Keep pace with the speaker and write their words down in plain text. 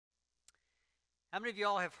How many of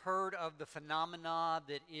y'all have heard of the phenomena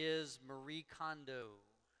that is Marie Kondo?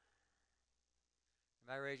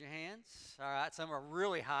 Everybody raise your hands. All right, some are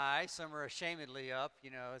really high, some are ashamedly up.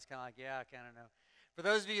 You know, it's kind of like, yeah, I kind of know. For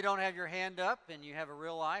those of you who don't have your hand up and you have a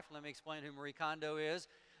real life, let me explain who Marie Kondo is.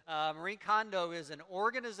 Marie Kondo is an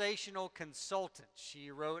organizational consultant.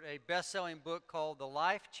 She wrote a best-selling book called The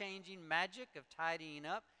Life-Changing Magic of Tidying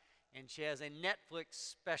Up, and she has a Netflix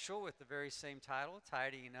special with the very same title,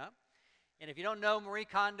 Tidying Up. And if you don't know Marie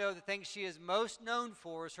Kondo, the thing she is most known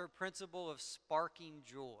for is her principle of sparking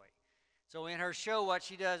joy. So in her show, what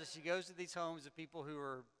she does is she goes to these homes of people who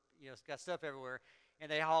are, got stuff everywhere, and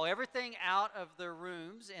they haul everything out of their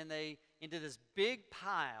rooms and they into this big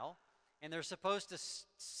pile, and they're supposed to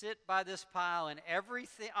sit by this pile, and every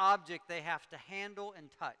object they have to handle and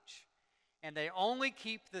touch. And they only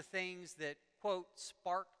keep the things that, quote,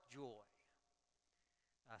 spark joy.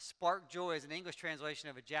 Spark joy is an English translation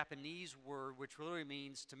of a Japanese word which literally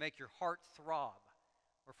means to make your heart throb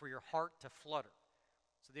or for your heart to flutter.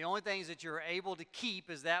 So the only things that you're able to keep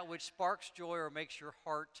is that which sparks joy or makes your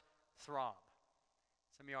heart throb.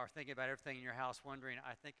 Some of you are thinking about everything in your house wondering,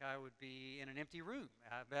 I think I would be in an empty room.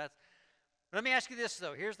 Let me ask you this,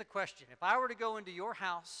 though. Here's the question. If I were to go into your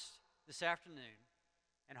house this afternoon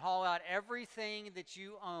and haul out everything that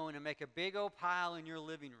you own and make a big old pile in your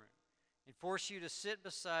living room, and force you to sit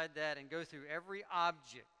beside that and go through every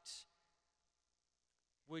object,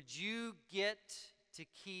 would you get to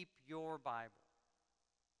keep your Bible?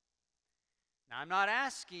 Now, I'm not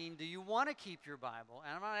asking, do you want to keep your Bible?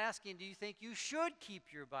 And I'm not asking, do you think you should keep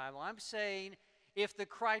your Bible? I'm saying, if the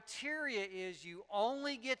criteria is you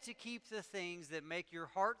only get to keep the things that make your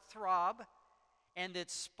heart throb and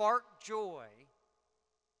that spark joy,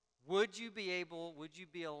 would you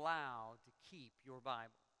be allowed to keep your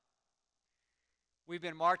Bible? We've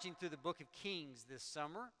been marching through the book of Kings this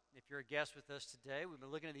summer. If you're a guest with us today, we've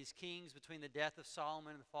been looking at these kings between the death of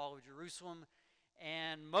Solomon and the fall of Jerusalem.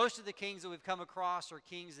 And most of the kings that we've come across are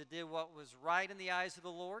kings that did what was right in the eyes of the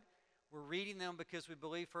Lord. We're reading them because we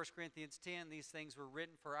believe 1 Corinthians 10, these things were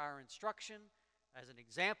written for our instruction, as an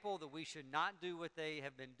example that we should not do what they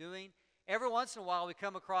have been doing. Every once in a while we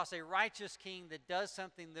come across a righteous king that does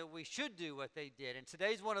something that we should do what they did. And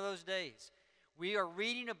today's one of those days. We are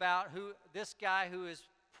reading about this guy who is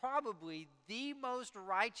probably the most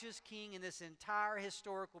righteous king in this entire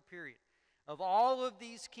historical period. Of all of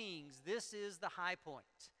these kings, this is the high point.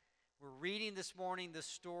 We're reading this morning the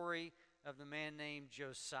story of the man named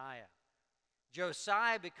Josiah.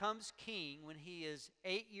 Josiah becomes king when he is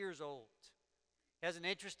 8 years old. He has an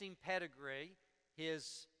interesting pedigree.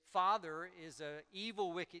 His father is an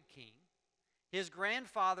evil, wicked king. His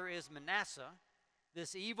grandfather is Manasseh,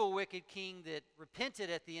 this evil, wicked king that repented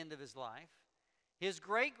at the end of his life. His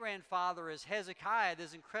great-grandfather is Hezekiah,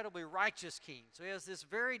 this incredibly righteous king. So he has this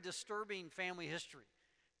very disturbing family history.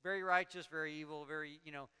 Very righteous, very evil,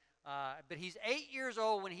 but he's 8 years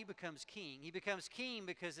old when he becomes king. He becomes king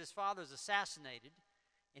because his father's assassinated,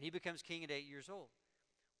 and he becomes king at 8 years old.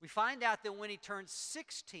 We find out that when he turns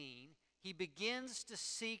 16, he begins to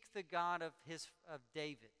seek the God of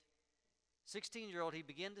David. 16-year-old, he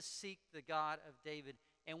began to seek the God of David.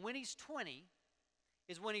 And when he's 20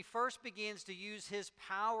 is when he first begins to use his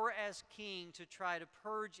power as king to try to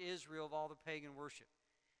purge Israel of all the pagan worship.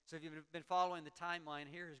 So if you've been following the timeline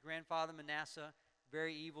here, his grandfather Manasseh,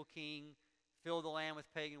 very evil king, filled the land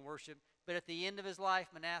with pagan worship. But at the end of his life,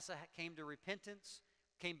 Manasseh came to repentance,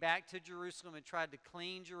 came back to Jerusalem and tried to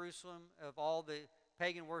clean Jerusalem of all the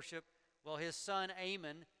pagan worship. Well, his son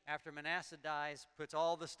Amon, after Manasseh dies, puts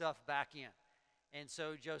all the stuff back in. And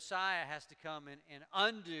so Josiah has to come and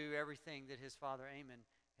undo everything that his father Amon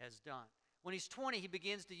has done. When he's 20, he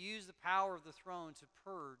begins to use the power of the throne to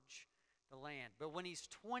purge the land. But when he's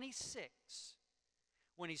 26,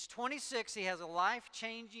 he has a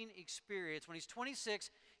life-changing experience. When he's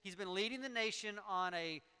 26, he's been leading the nation on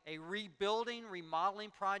a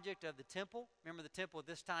remodeling project of the temple. Remember, the temple at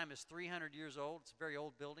this time is 300 years old. It's a very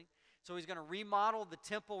old building. So he's going to remodel the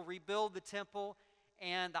temple, rebuild the temple,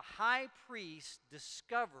 and the high priest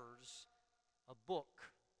discovers a book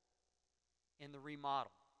in the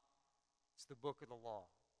remodel. It's the book of the law.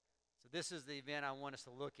 So this is the event I want us to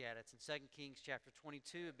look at. It's in 2 Kings chapter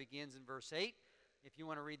 22. It begins in verse 8. If you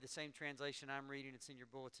want to read the same translation I'm reading, it's in your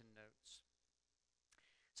bulletin notes.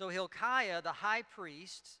 So Hilkiah, the high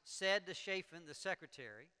priest, said to Shaphan, the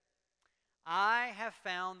secretary, I have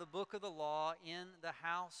found the book of the law in the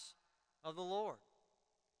house of the Lord.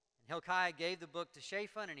 And Hilkiah gave the book to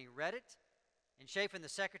Shaphan, and he read it. And Shaphan the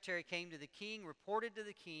secretary came to the king, reported to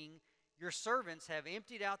the king, your servants have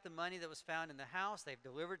emptied out the money that was found in the house. They've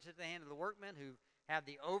delivered it to the hand of the workmen who have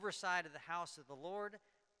the oversight of the house of the Lord.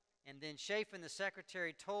 And then Shaphan the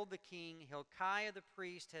secretary told the king, Hilkiah the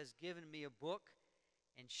priest has given me a book.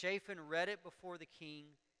 And Shaphan read it before the king.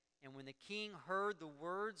 And when the king heard the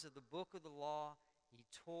words of the book of the law, he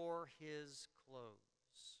tore his clothes.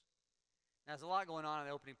 Now, there's a lot going on in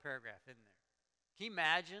the opening paragraph, isn't there? Can you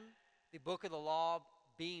imagine the book of the law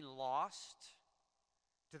being lost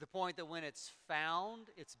to the point that when it's found,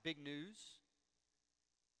 it's big news?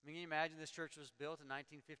 I mean, can you imagine this church was built in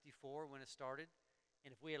 1954 when it started?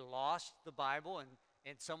 And if we had lost the Bible and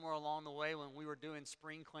somewhere along the way when we were doing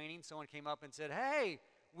spring cleaning, someone came up and said, hey,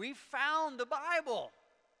 we found the Bible.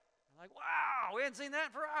 I'm like, wow, we hadn't seen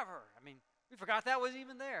that forever. I mean, we forgot that was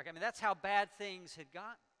even there. I mean, that's how bad things had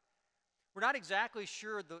gotten. We're not exactly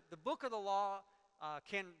sure. The book of the law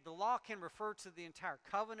can refer to the entire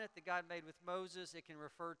covenant that God made with Moses. It can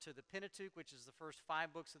refer to the Pentateuch, which is the first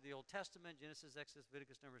 5 books of the Old Testament, Genesis, Exodus,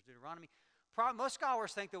 Leviticus, Numbers, Deuteronomy. Most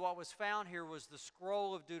scholars think that what was found here was the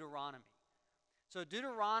scroll of Deuteronomy. So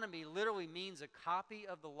Deuteronomy literally means a copy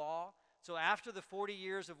of the law. So after the 40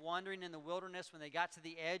 years of wandering in the wilderness, when they got to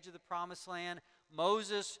the edge of the promised land,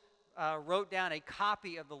 Moses wrote down a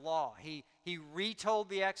copy of the law. He retold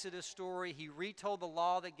the Exodus story. He retold the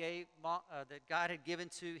law that God had given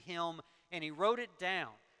to him, and he wrote it down.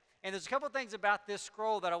 And there's a couple of things about this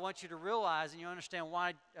scroll that I want you to realize, and you understand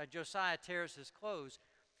why Josiah tears his clothes.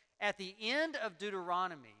 At the end of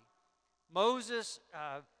Deuteronomy, Moses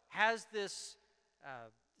has this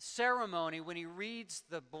ceremony when he reads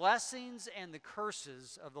the blessings and the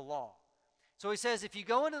curses of the law. So he says, if you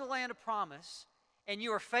go into the land of promise and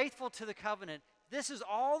you are faithful to the covenant, this is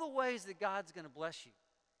all the ways that God's going to bless you.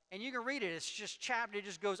 And you can read it. It's just chapter. It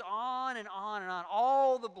just goes on and on and on,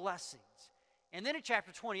 all the blessings. And then in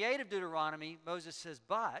chapter 28 of Deuteronomy, Moses says,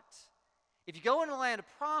 but if you go into the land of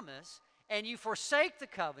promise and you forsake the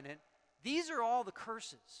covenant, these are all the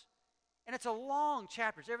curses. And it's a long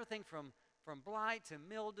chapter. It's everything from blight to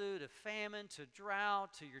mildew to famine to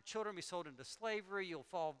drought to your children be sold into slavery. You'll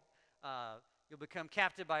become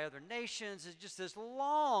captive by other nations. It's just this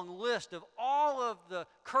long list of all of the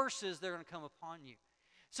curses that are going to come upon you.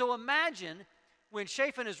 So imagine when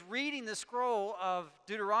Shaphan is reading the scroll of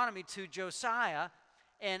Deuteronomy to Josiah,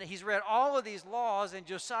 and he's read all of these laws, and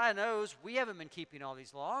Josiah knows we haven't been keeping all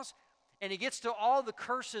these laws, and he gets to all the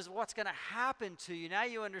curses of what's going to happen to you. Now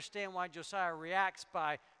you understand why Josiah reacts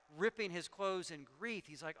by ripping his clothes in grief.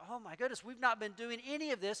 He's like, oh my goodness, we've not been doing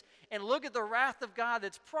any of this, and look at the wrath of God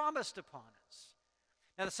that's promised upon us.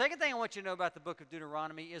 Now the second thing I want you to know about the book of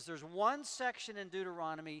Deuteronomy is there's one section in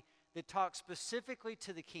Deuteronomy that talks specifically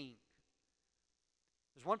to the king.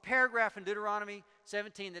 There's one paragraph in Deuteronomy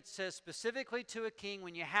 17 that says specifically to a king,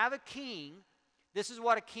 when you have a king, this is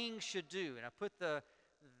what a king should do. And I put the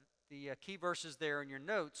key verses there in your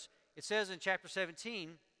notes. It says in chapter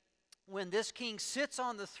 17, when this king sits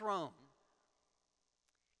on the throne,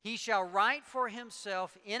 he shall write for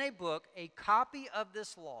himself in a book a copy of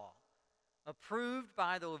this law, approved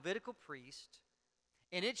by the Levitical priest,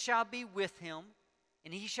 and it shall be with him,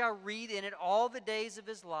 and he shall read in it all the days of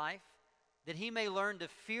his life, that he may learn to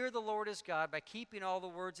fear the Lord his God by keeping all the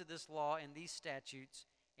words of this law and these statutes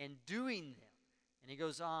and doing them. And he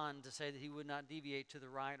goes on to say that he would not deviate to the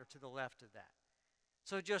right or to the left of that.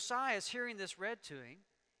 So Josiah is hearing this read to him,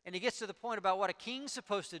 and he gets to the point about what a king's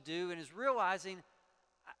supposed to do and is realizing,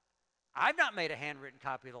 I've not made a handwritten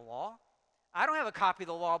copy of the law. I don't have a copy of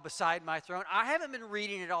the law beside my throne. I haven't been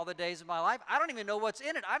reading it all the days of my life. I don't even know what's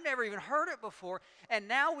in it. I've never even heard it before. And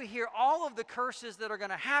now we hear all of the curses that are going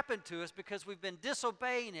to happen to us because we've been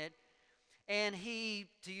disobeying it. And he,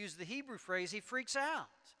 to use the Hebrew phrase, he freaks out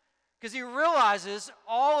because he realizes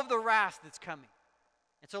all of the wrath that's coming.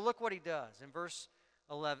 And so look what he does in verse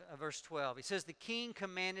 12. He says, the king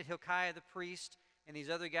commanded Hilkiah the priest and these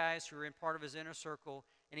other guys who are in part of his inner circle.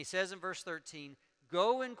 And he says in verse 13,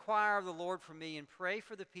 go inquire of the Lord for me and pray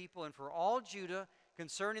for the people and for all Judah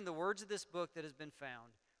concerning the words of this book that has been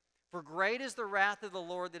found. For great is the wrath of the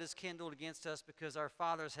Lord that is kindled against us because our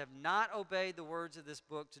fathers have not obeyed the words of this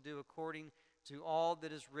book to do according to all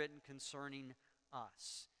that is written concerning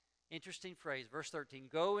us. Interesting phrase, verse 13,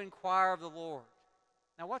 go inquire of the Lord.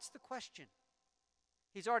 Now what's the question?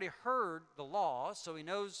 He's already heard the law, so he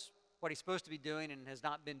knows what he's supposed to be doing and has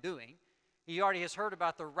not been doing. He already has heard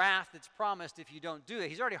about the wrath that's promised if you don't do it.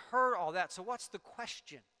 He's already heard all that. So what's the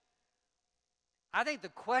question? I think the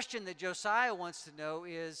question that Josiah wants to know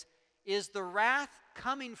is the wrath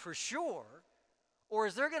coming for sure, or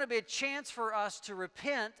is there going to be a chance for us to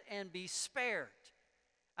repent and be spared?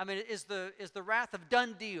 I mean, is the wrath a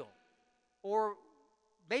done deal? Or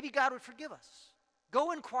maybe God would forgive us.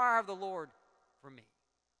 Go inquire of the Lord for me.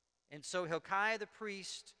 And so Hilkiah the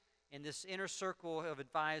priest and this inner circle of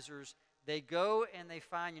advisors, they go and they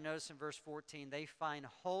find, you notice in verse 14, they find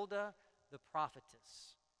Huldah the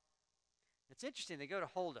prophetess. It's interesting, they go to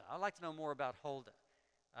Huldah. I'd like to know more about Huldah.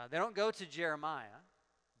 They don't go to Jeremiah.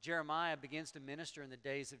 Jeremiah begins to minister in the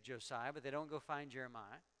days of Josiah, but they don't go find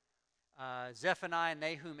Jeremiah. Zephaniah,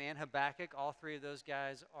 Nahum, and Habakkuk, all three of those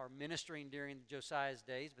guys are ministering during Josiah's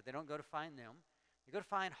days, but they don't go to find them. They go to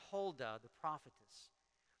find Huldah, the prophetess.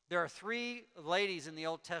 There are three ladies in the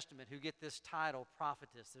Old Testament who get this title,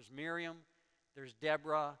 prophetess. There's Miriam, there's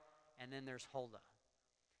Deborah, and then there's Huldah.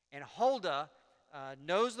 And Huldah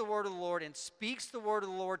knows the word of the Lord and speaks the word of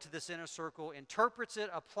the Lord to this inner circle, interprets it,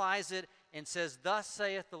 applies it, and says, "Thus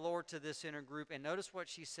saith the Lord" to this inner group. And notice what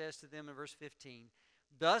she says to them in verse 15.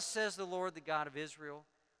 "Thus says the Lord, the God of Israel,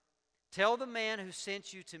 tell the man who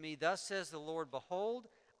sent you to me, thus says the Lord, behold,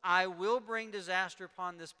 I will bring disaster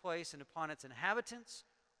upon this place and upon its inhabitants,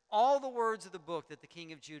 all the words of the book that the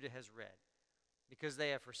king of Judah has read, because they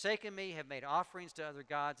have forsaken me, have made offerings to other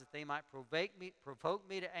gods, that they might provoke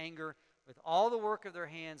me to anger with all the work of their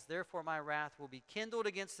hands. Therefore my wrath will be kindled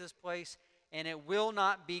against this place, and it will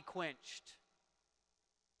not be quenched."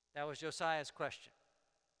 That was Josiah's question.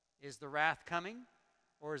 Is the wrath coming?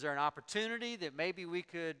 Or is there an opportunity that maybe we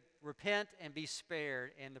could repent and be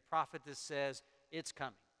spared? And the prophetess says, it's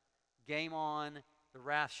coming. Game on. The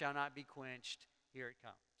wrath shall not be quenched. Here it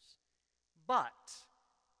comes. But,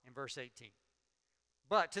 in verse 18,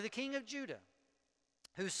 but to the king of Judah,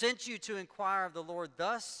 who sent you to inquire of the Lord,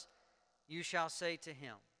 thus you shall say to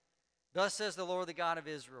him, thus says the Lord, the God of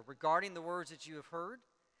Israel, regarding the words that you have heard,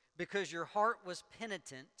 because your heart was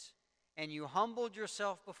penitent, and you humbled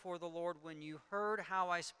yourself before the Lord when you heard how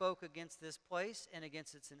I spoke against this place and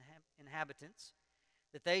against its inhabitants,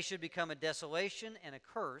 that they should become a desolation and a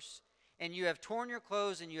curse, and you have torn your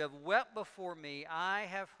clothes and you have wept before me. I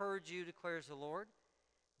have heard you, declares the Lord.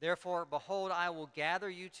 Therefore, behold, I will gather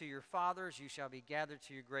you to your fathers. You shall be gathered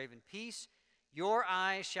to your grave in peace. Your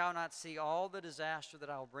eyes shall not see all the disaster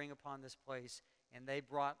that I will bring upon this place. And they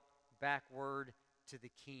brought back word to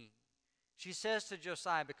the king. She says to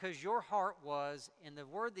Josiah, because your heart was, and the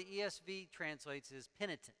word the ESV translates is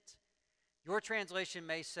penitent. Your translation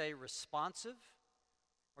may say responsive,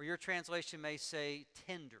 or your translation may say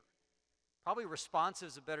tender. Probably responsive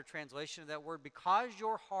is a better translation of that word. Because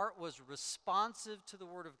your heart was responsive to the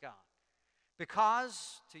word of God.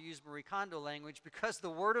 Because, to use Marie Kondo language, because the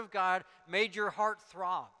word of God made your heart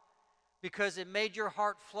throb. Because it made your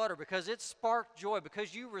heart flutter. Because it sparked joy.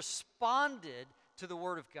 Because you responded to the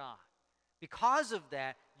word of God. Because of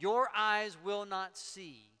that, your eyes will not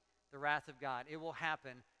see the wrath of God. It will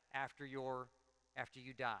happen after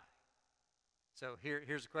you die. So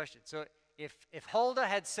here's the question. So if Huldah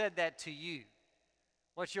had said that to you,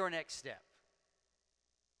 what's your next step?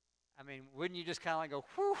 I mean, wouldn't you just kind of like go,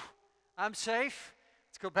 whew, I'm safe.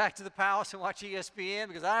 Let's go back to the palace and watch ESPN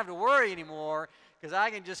because I don't have to worry anymore because I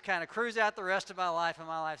can just kind of cruise out the rest of my life and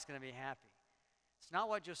my life's going to be happy. It's not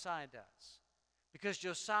what Josiah does. Because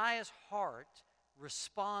Josiah's heart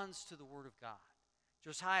responds to the word of God.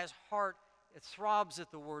 Josiah's heart throbs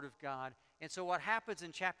at the word of God. And so what happens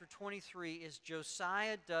in chapter 23 is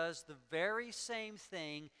Josiah does the very same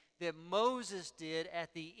thing that Moses did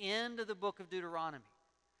at the end of the book of Deuteronomy.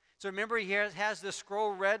 So remember, he has this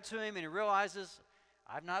scroll read to him, and he realizes,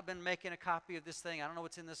 I've not been making a copy of this thing. I don't know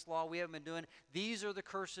what's in this law. We haven't been doing. These are the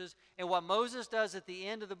curses. And what Moses does at the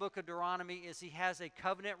end of the book of Deuteronomy is he has a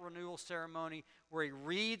covenant renewal ceremony where he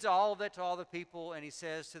reads all of it to all the people, and he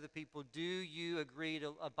says to the people, do you agree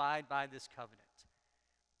to abide by this covenant?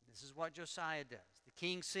 This is what Josiah does. The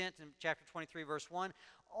king sent, in chapter 23, verse 1,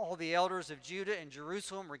 all the elders of Judah and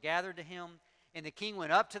Jerusalem were gathered to him. And the king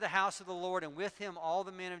went up to the house of the Lord, and with him all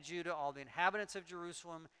the men of Judah, all the inhabitants of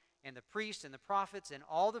Jerusalem, and the priests and the prophets, and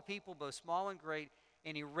all the people, both small and great.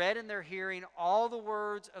 And he read in their hearing all the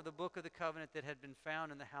words of the book of the covenant that had been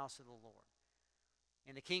found in the house of the Lord.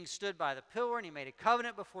 And the king stood by the pillar, and he made a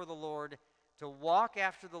covenant before the Lord to walk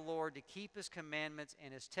after the Lord, to keep his commandments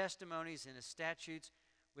and his testimonies and his statutes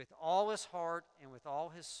with all his heart and with all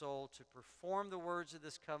his soul, to perform the words of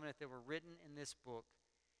this covenant that were written in this book.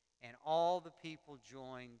 And all the people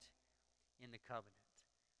joined in the covenant.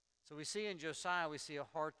 So we see in Josiah, we see a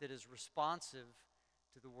heart that is responsive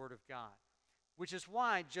to the word of God. Which is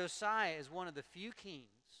why Josiah is one of the few kings,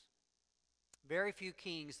 very few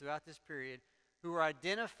kings throughout this period, who are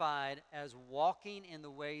identified as walking in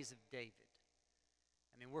the ways of David.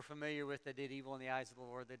 I mean, we're familiar with they did evil in the eyes of the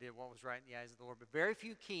Lord, they did what was right in the eyes of the Lord. But very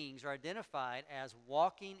few kings are identified as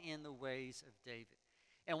walking in the ways of David.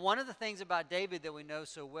 And one of the things about David that we know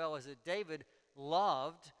so well is that David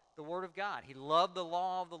loved the the Word of God. He loved the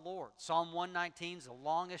law of the Lord. Psalm 119 is the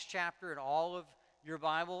longest chapter in all of your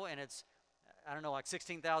Bible, and it's, I don't know, like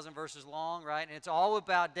 16,000 verses long, right? And it's all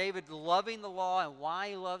about David loving the law and why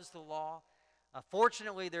he loves the law.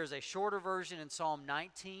 Fortunately, there's a shorter version in Psalm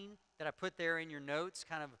 19 that I put there in your notes,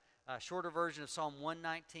 kind of a shorter version of Psalm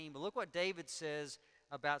 119. But look what David says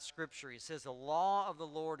about Scripture. He says, the law of the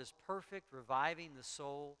Lord is perfect, reviving the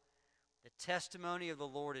soul. The testimony of the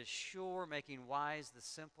Lord is sure, making wise the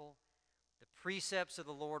simple. The precepts of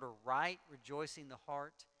the Lord are right, rejoicing the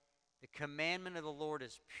heart. The commandment of the Lord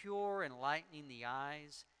is pure, enlightening the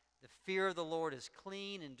eyes. The fear of the Lord is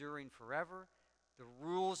clean, enduring forever. The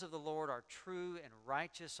rules of the Lord are true and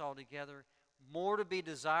righteous altogether. More to be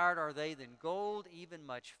desired are they than gold, even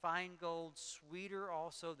much fine gold, sweeter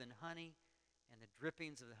also than honey and the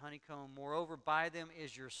drippings of the honeycomb. Moreover, by them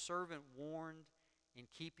is your servant warned. In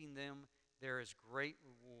keeping them, there is great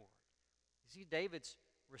reward. You see David's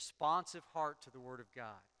responsive heart to the Word of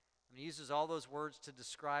God. He uses all those words to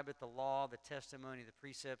describe it, the law, the testimony, the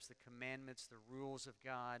precepts, the commandments, the rules of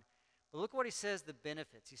God. But look what he says, the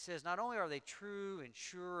benefits. He says not only are they true and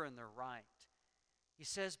sure and they're right, he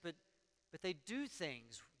says, but they do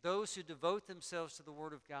things, those who devote themselves to the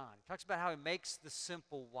Word of God. He talks about how he makes the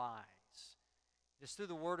simple wise. It's through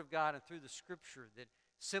the Word of God and through the Scripture that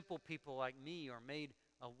simple people like me are made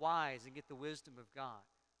wise and get the wisdom of God.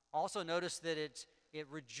 Also notice that it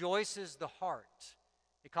rejoices the heart.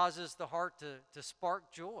 It causes the heart to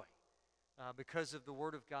spark joy because of the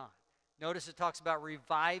Word of God. Notice it talks about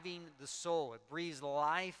reviving the soul. It breathes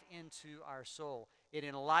life into our soul. It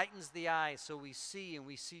enlightens the eyes so we see and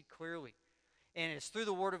we see clearly. And it's through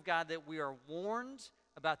the Word of God that we are warned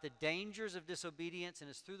about the dangers of disobedience, and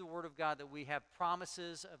it's through the Word of God that we have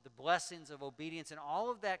promises of the blessings of obedience, and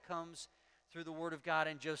all of that comes through the Word of God.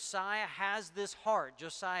 And Josiah has this heart.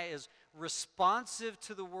 Josiah is responsive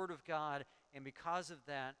to the Word of God, and because of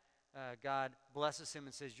that, God blesses him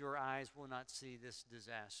and says, your eyes will not see this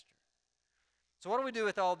disaster. So what do we do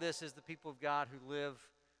with all this as the people of God who live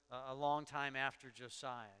a long time after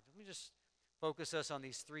Josiah? Let me just focus us on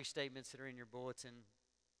these three statements that are in your bulletin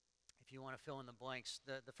if you want to fill in the blanks.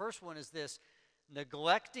 The first one is this: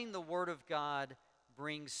 neglecting the Word of God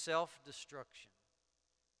brings self-destruction.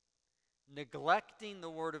 Neglecting the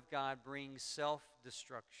Word of God brings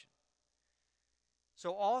self-destruction.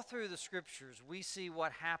 So all through the Scriptures, we see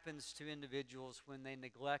what happens to individuals when they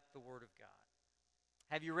neglect the Word of God.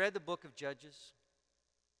 Have you read the book of Judges?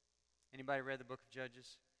 Anybody read the book of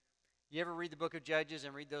Judges? You ever read the book of Judges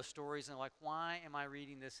and read those stories and like, why am I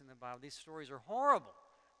reading this in the Bible? These stories are horrible.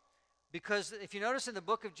 Because if you notice in the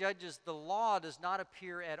book of Judges, the law does not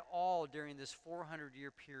appear at all during this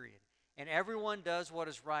 400-year period. And everyone does what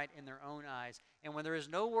is right in their own eyes. And when there is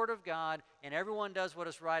no Word of God and everyone does what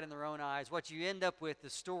is right in their own eyes, what you end up with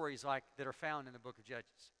is stories like that are found in the book of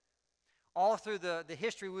Judges. All through the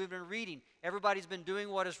history we've been reading, everybody's been doing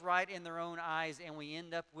what is right in their own eyes, and we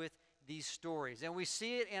end up with these stories. And we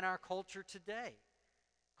see it in our culture today.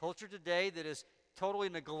 Culture today that is totally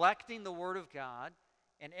neglecting the Word of God,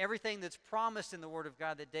 and everything that's promised in the Word of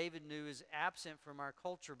God that David knew is absent from our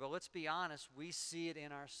culture. But let's be honest, we see it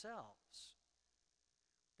in ourselves.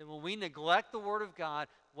 That when we neglect the Word of God,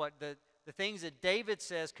 what the things that David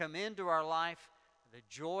says come into our life, the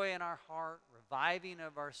joy in our heart, reviving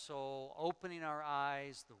of our soul, opening our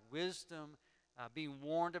eyes, the wisdom, being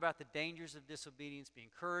warned about the dangers of disobedience, being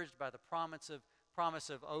encouraged by the promise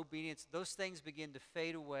of obedience, those things begin to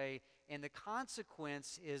fade away, and the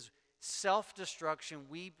consequence is self-destruction.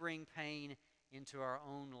 We bring pain into our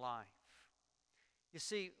own life. You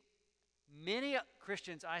see, many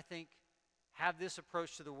Christians, I think, have this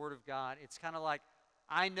approach to the Word of God. It's kind of like,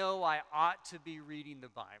 I know I ought to be reading the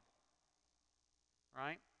Bible.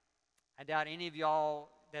 Right? I doubt any of y'all,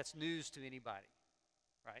 that's news to anybody.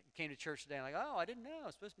 Right? You came to church today and like, oh, I didn't know I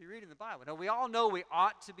was supposed to be reading the Bible. No, we all know we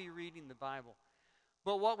ought to be reading the Bible.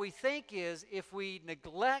 But what we think is, if we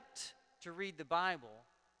neglect to read the Bible,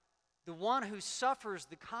 the one who suffers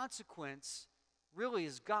the consequence really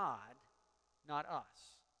is God, not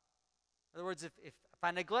us. In other words, if I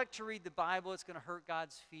neglect to read the Bible, it's going to hurt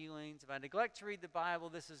God's feelings. If I neglect to read the Bible,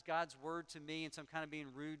 this is God's word to me, and so I'm kind of being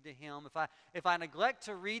rude to Him. If I neglect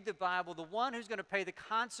to read the Bible, the one who's going to pay the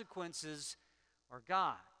consequences are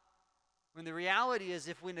God. When the reality is,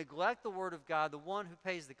 if we neglect the Word of God, the one who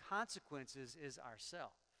pays the consequences is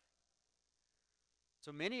ourselves.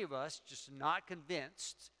 So many of us just not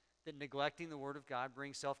convinced that neglecting the Word of God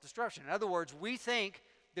brings self-destruction. In other words, we think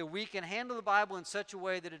that we can handle the Bible in such a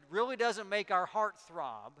way that it really doesn't make our heart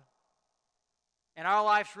throb, and our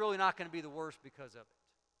life's really not going to be the worst because of it.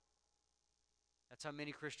 That's how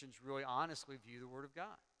many Christians really honestly view the Word of God.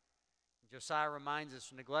 Josiah reminds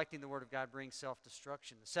us neglecting the Word of God brings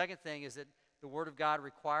self-destruction. The second thing is that the Word of God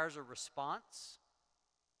requires a response.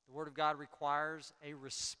 The Word of God requires a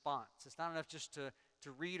response. It's not enough just to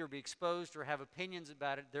read or be exposed or have opinions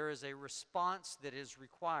about it. There is a response that is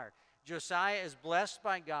required. Josiah is blessed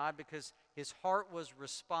by God because his heart was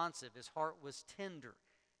responsive. His heart was tender,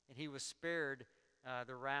 and he was spared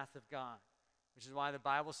the wrath of God, which is why the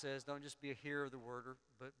Bible says don't just be a hearer of the Word,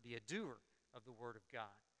 but be a doer of the Word of God.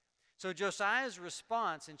 So Josiah's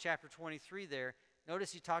response in chapter 23 there,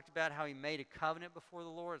 notice he talked about how he made a covenant before the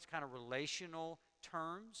Lord. It's kind of relational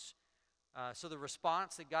terms. So the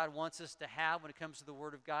response that God wants us to have when it comes to the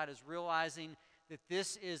Word of God is realizing that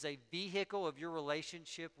this is a vehicle of your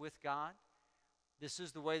relationship with God. This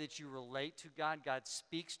is the way that you relate to God. God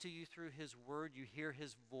speaks to you through His Word. You hear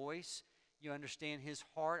His voice. You understand His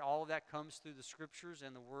heart. All of that comes through the Scriptures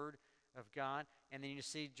and the Word of God. And then you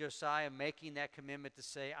see Josiah making that commitment to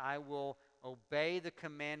say, I will obey the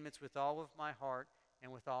commandments with all of my heart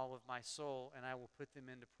and with all of my soul, and I will put them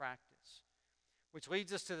into practice. Which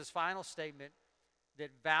leads us to this final statement that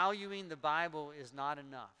valuing the Bible is not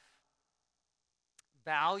enough.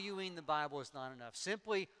 Valuing the Bible is not enough.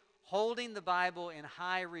 Simply holding the Bible in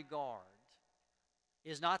high regard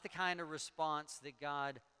is not the kind of response that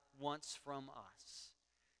God wants from us.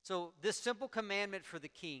 So this simple commandment for the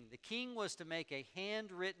king was to make a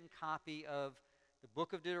handwritten copy of the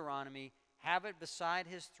book of Deuteronomy, have it beside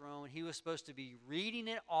his throne. He was supposed to be reading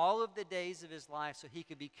it all of the days of his life so he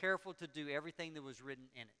could be careful to do everything that was written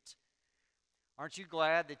in it. Aren't you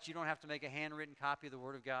glad that you don't have to make a handwritten copy of the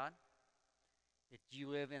Word of God? That you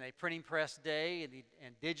live in a printing press day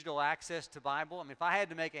and digital access to Bible. I mean, if I had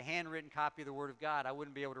to make a handwritten copy of the Word of God, I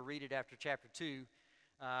wouldn't be able to read it after chapter 2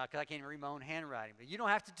 because I can't even read my own handwriting. But you don't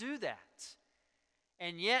have to do that.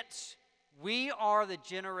 And yet, we are the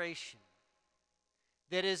generation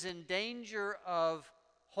that is in danger of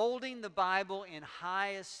holding the Bible in high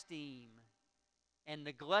esteem and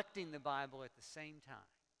neglecting the Bible at the same time.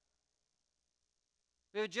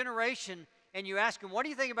 We have a generation, and you ask them, what do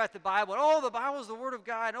you think about the Bible? And, oh, the Bible is the Word of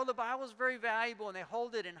God. Oh, the Bible is very valuable, and they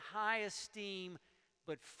hold it in high esteem,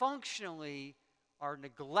 but functionally are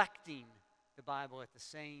neglecting the Bible at the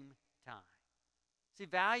same time. See,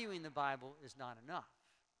 valuing the Bible is not enough.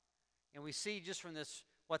 And we see just from this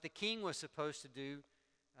what the king was supposed to do.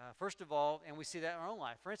 First of all, and we see that in our own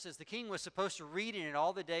life. For instance, the king was supposed to read it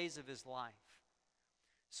all the days of his life.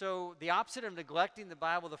 So the opposite of neglecting the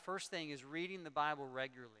Bible, the first thing is reading the Bible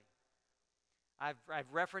regularly. I've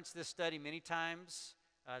referenced this study many times.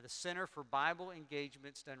 The Center for Bible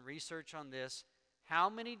Engagement's done research on this. How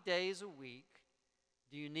many days a week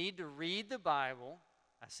do you need to read the Bible?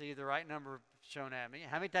 I see the right number shown at me.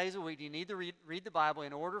 How many days a week do you need to read the Bible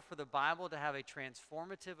in order for the Bible to have a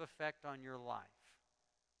transformative effect on your life?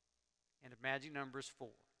 And the magic number is 4.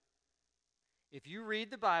 If you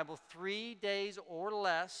read the Bible 3 days or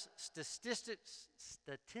less,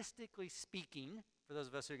 statistically speaking, for those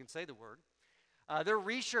of us who can say the word, their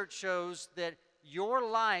research shows that your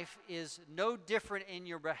life is no different in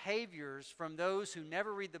your behaviors from those who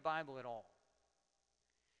never read the Bible at all.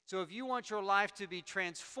 So if you want your life to be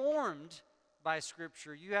transformed by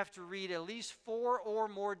Scripture, you have to read at least 4 or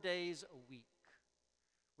more days a week,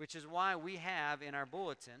 which is why we have in our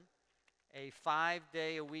bulletin a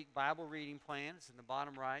 5-day-a-week Bible reading plan. It's in the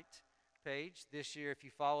bottom right page. This year, if you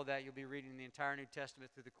follow that, you'll be reading the entire New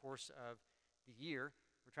Testament through the course of the year.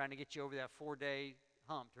 We're trying to get you over that 4-day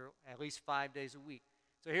hump to at least 5 days a week.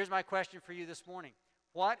 So here's my question for you this morning.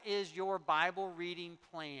 What is your Bible reading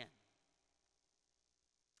plan?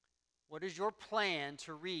 What is your plan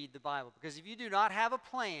to read the Bible? Because if you do not have a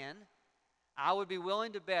plan, I would be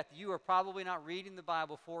willing to bet that you are probably not reading the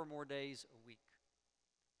Bible 4 or more days a week.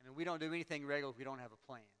 I mean, we don't do anything regular if we don't have a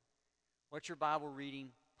plan. What's your Bible reading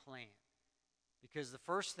plan? Because the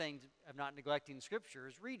first thing of not neglecting Scripture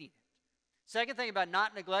is reading it. Second thing about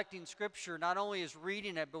not neglecting Scripture, not only is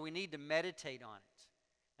reading it, but we need to meditate on it.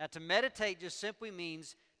 Now, to meditate just simply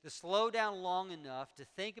means to slow down long enough to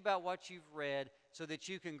think about what you've read so that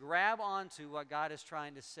you can grab onto what God is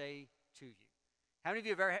trying to say to you. How many of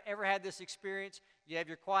you have ever had this experience? You have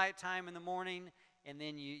your quiet time in the morning, and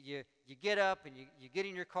then you get up and you get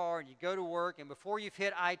in your car and you go to work, and before you've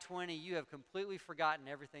hit I-20, you have completely forgotten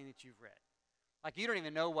everything that you've read. Like you don't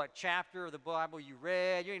even know what chapter of the Bible you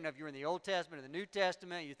read. You don't even know if you were in the Old Testament or the New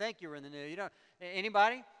Testament. You think you were in the New. You don't.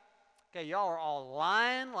 Anybody? Okay, y'all are all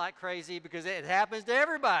lying like crazy because it happens to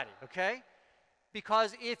everybody, okay?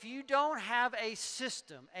 Because if you don't have a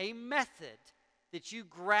system, a method that you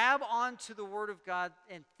grab onto the Word of God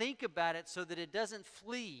and think about it so that it doesn't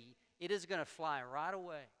flee, it is going to fly right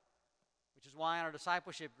away. which is why in our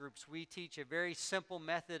discipleship groups we teach a very simple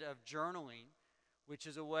method of journaling, which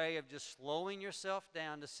is a way of just slowing yourself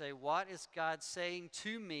down to say, what is God saying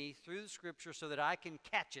to me through the Scripture so that I can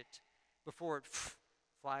catch it before it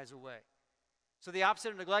flies away. So the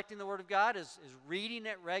opposite of neglecting the Word of God is reading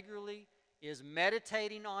it regularly, is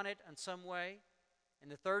meditating on it in some way.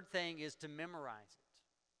 And the third thing is to memorize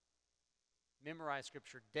it. Memorize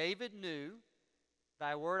Scripture. David knew,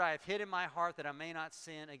 thy word I have hid in my heart that I may not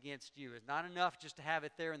sin against you. It's not enough just to have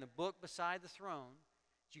it there in the book beside the throne.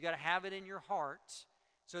 You got to have it in your heart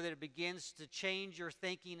so that it begins to change your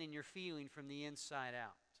thinking and your feeling from the inside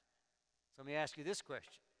out. So let me ask you this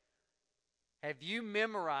question. Have you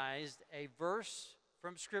memorized a verse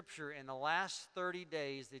from Scripture in the last 30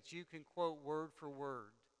 days that you can quote word for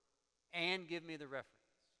word and give me the reference?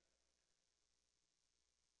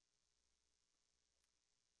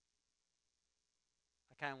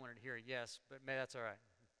 I kind of wanted to hear a yes, but maybe that's all right.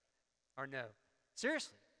 Or no.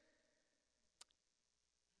 Seriously.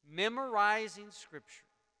 Memorizing Scripture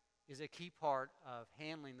is a key part of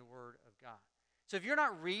handling the Word of God. So if you're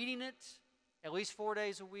not reading it at least 4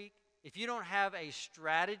 days a week, if you don't have a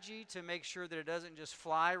strategy to make sure that it doesn't just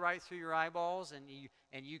fly right through your eyeballs and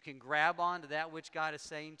you can grab on to that which God is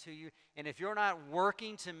saying to you, and if you're not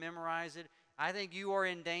working to memorize it, I think you are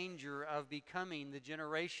in danger of becoming the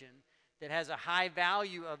generation that has a high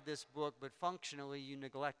value of this book, but functionally you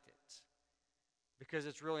neglect it because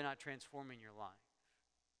it's really not transforming your life.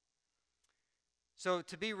 So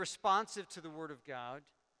to be responsive to the Word of God,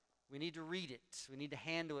 we need to read it. We need to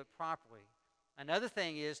handle it properly. Another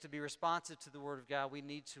thing is to be responsive to the Word of God, we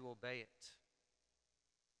need to obey it.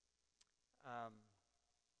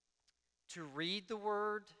 To read the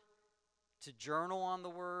Word, to journal on the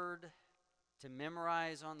Word, to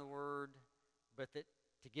memorize on the Word, but that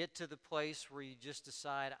to get to the place where you just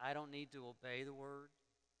decide, I don't need to obey the Word,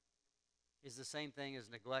 is the same thing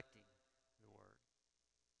as neglecting the Word.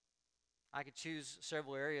 I could choose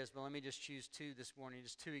several areas, but let me just choose two this morning,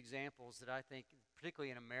 just two examples that I think,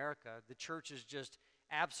 particularly in America, the church has just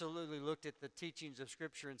absolutely looked at the teachings of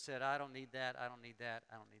Scripture and said, I don't need that, I don't need that,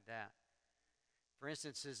 I don't need that. For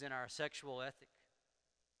instance, is in our sexual ethic.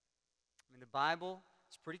 I mean, the Bible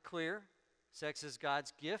is pretty clear. Sex is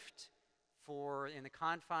God's gift in the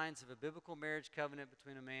confines of a biblical marriage covenant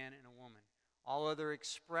between a man and a woman. All other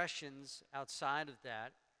expressions outside of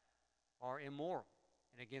that are immoral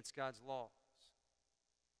and against God's laws.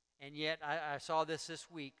 And yet, I saw this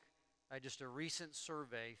week, just a recent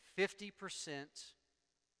survey, 50%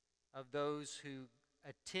 of those who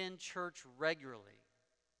attend church regularly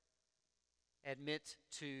admit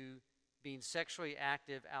to being sexually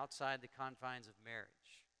active outside the confines of marriage.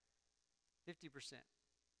 50%.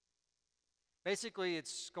 Basically,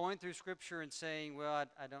 it's going through Scripture and saying, well,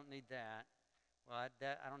 I don't need that. Well,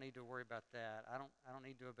 I don't need to worry about that. I don't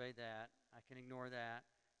need to obey that. I can ignore that.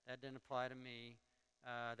 That didn't apply to me.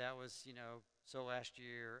 That was, so last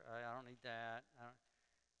year. I don't need that.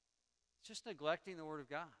 It's just neglecting the Word of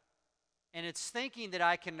God. And it's thinking that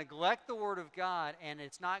I can neglect the Word of God and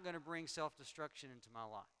it's not going to bring self-destruction into my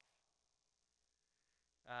life.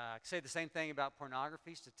 I can say the same thing about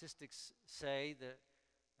pornography. Statistics say that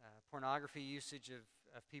pornography usage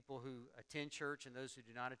of people who attend church and those who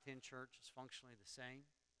do not attend church is functionally the same.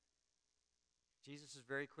 Jesus is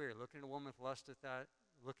very clear. Looking on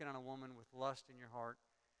a woman with lust in your heart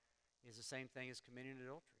is the same thing as committing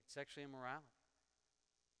adultery. It's sexual immorality.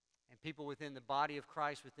 And people within the body of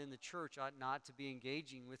Christ, within the church, ought not to be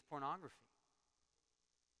engaging with pornography.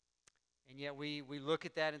 And yet we look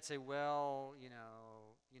at that and say, well,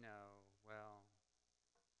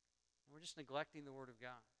 we're just neglecting the Word of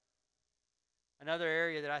God. Another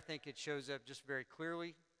area that I think it shows up just very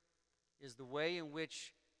clearly is the way in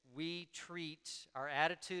which we treat our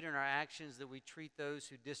attitude and our actions, that we treat those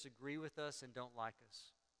who disagree with us and don't like us.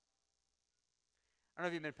 I don't know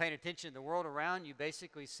if you've been paying attention. The world around you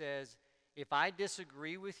basically says, if I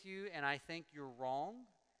disagree with you and I think you're wrong,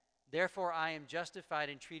 therefore I am justified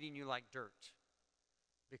in treating you like dirt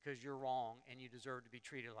because you're wrong and you deserve to be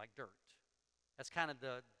treated like dirt. That's kind of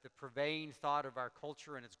the pervading thought of our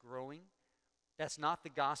culture, and it's growing. That's not the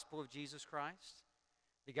gospel of Jesus Christ.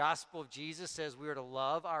 The gospel of Jesus says we are to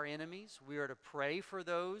love our enemies. We are to pray for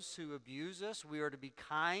those who abuse us. We are to be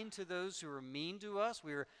kind to those who are mean to us.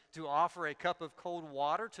 We are to offer a cup of cold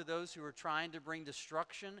water to those who are trying to bring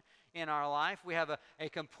destruction in our life. We have a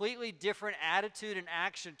completely different attitude and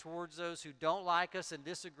action towards those who don't like us and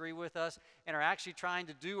disagree with us and are actually trying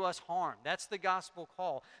to do us harm. That's the gospel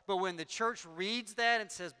call. But when the church reads that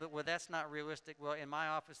and says, well, that's not realistic. Well, in my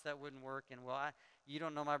office that wouldn't work. And, you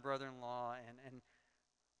don't know my brother-in-law. And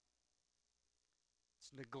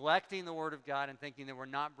It's neglecting the Word of God and thinking that we're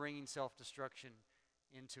not bringing self-destruction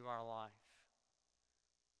into our life.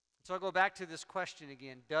 So I'll go back to this question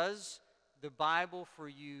again. Does the Bible for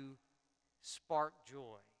you spark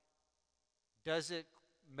joy? Does it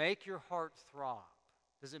make your heart throb?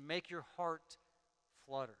 Does it make your heart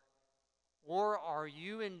flutter? Or are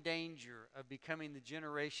you in danger of becoming the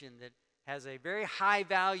generation that has a very high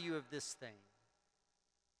value of this thing,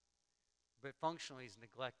 but functionally is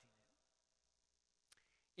neglecting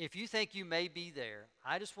it? If you think you may be there,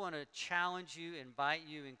 I just want to challenge you, invite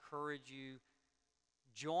you, encourage you,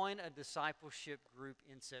 join a discipleship group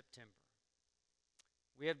in September.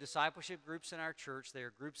 We have discipleship groups in our church. They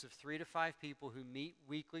are groups of 3 to 5 people who meet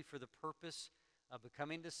weekly for the purpose of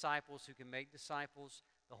becoming disciples who can make disciples.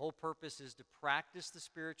 The whole purpose is to practice the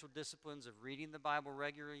spiritual disciplines of reading the Bible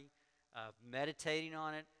regularly, of meditating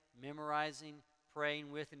on it, memorizing,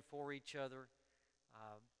 praying with and for each other.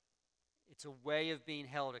 It's a way of being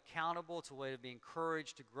held accountable. It's a way of being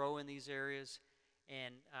encouraged to grow in these areas.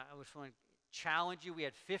 And I just want to challenge you. We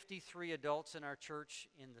had 53 adults in our church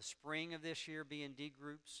in the spring of this year be in D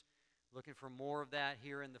groups. Looking for more of that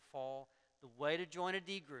here in the fall. The way to join a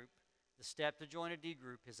D group, the step to join a D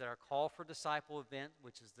group, is at our Call for Disciple event,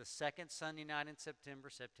 which is the second Sunday night in September,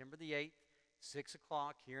 September the 8th, 6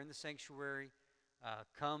 o'clock here in the sanctuary.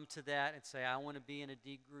 Come to that and say, I want to be in a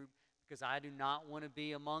D group, because I do not want to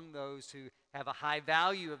be among those who have a high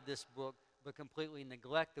value of this book but completely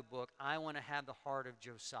neglect the book. I want to have the heart of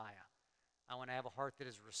Josiah. I want to have a heart that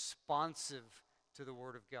is responsive to the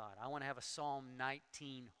Word of God. I want to have a Psalm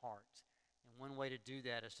 19 heart. And one way to do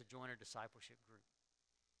that is to join a discipleship group.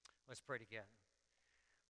 Let's pray together.